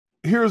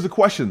here's the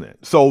question then.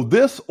 So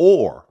this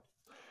ore,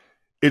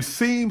 it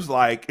seems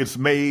like it's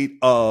made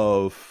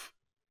of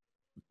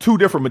two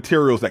different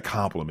materials that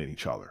complement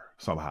each other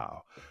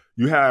somehow.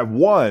 You have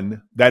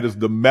one that is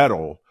the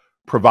metal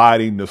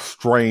providing the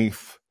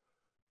strength,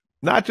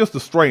 not just the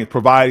strength,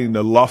 providing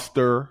the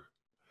luster,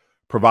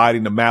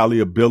 providing the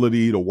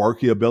malleability, the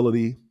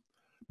workability.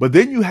 But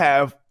then you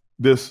have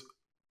this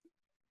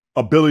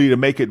ability to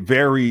make it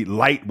very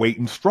lightweight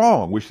and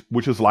strong,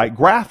 which is like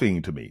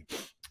graphene to me.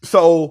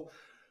 So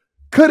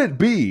could it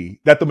be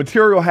that the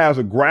material has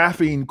a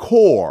graphene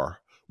core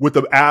with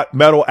the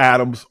metal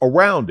atoms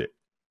around it?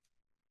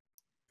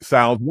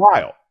 Sounds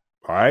wild.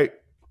 All right.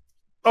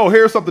 Oh,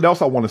 here's something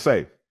else I want to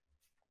say.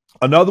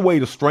 Another way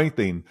to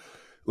strengthen,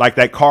 like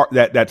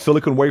that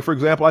silicon wafer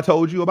example I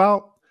told you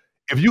about,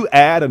 if you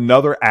add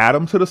another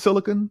atom to the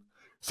silicon,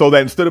 so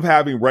that instead of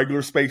having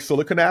regular space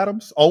silicon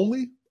atoms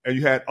only, and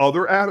you had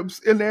other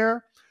atoms in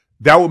there,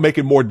 that would make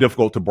it more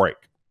difficult to break.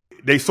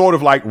 They sort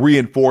of like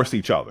reinforce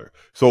each other.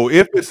 So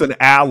if it's an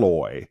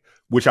alloy,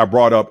 which I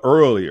brought up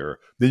earlier,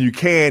 then you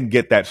can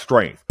get that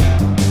strength.